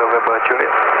Uniform November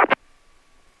Juliet.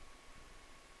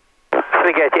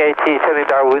 Swing 8080, 70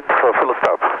 Darwin for full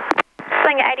stop.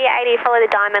 Swing 8080, follow the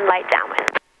Diamond, late downwind.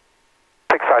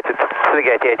 Excited. Swing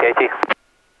 8080.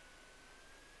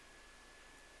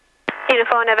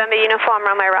 Uniform November, uniform,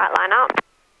 runway right, line up.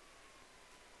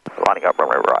 Lining up,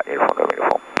 runway right, uniform, November,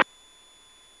 uniform.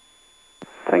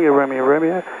 Tango Romeo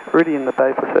Romeo, ready in the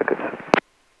bay for circuits.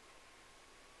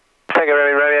 Tango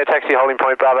Romeo Romeo, taxi holding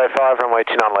point Bravo 5, runway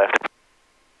 29 left.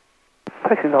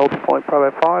 Taxi to holding point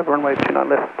Bravo 5, runway 29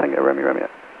 left, Tango Romeo Romeo.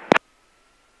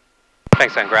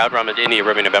 Bankstown ground, runway India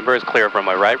Romeo November is clear of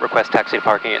runway right. Request taxi to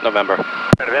parking at November.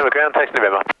 November ground, taxi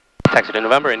November. Taxi to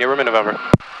November, India Romeo November.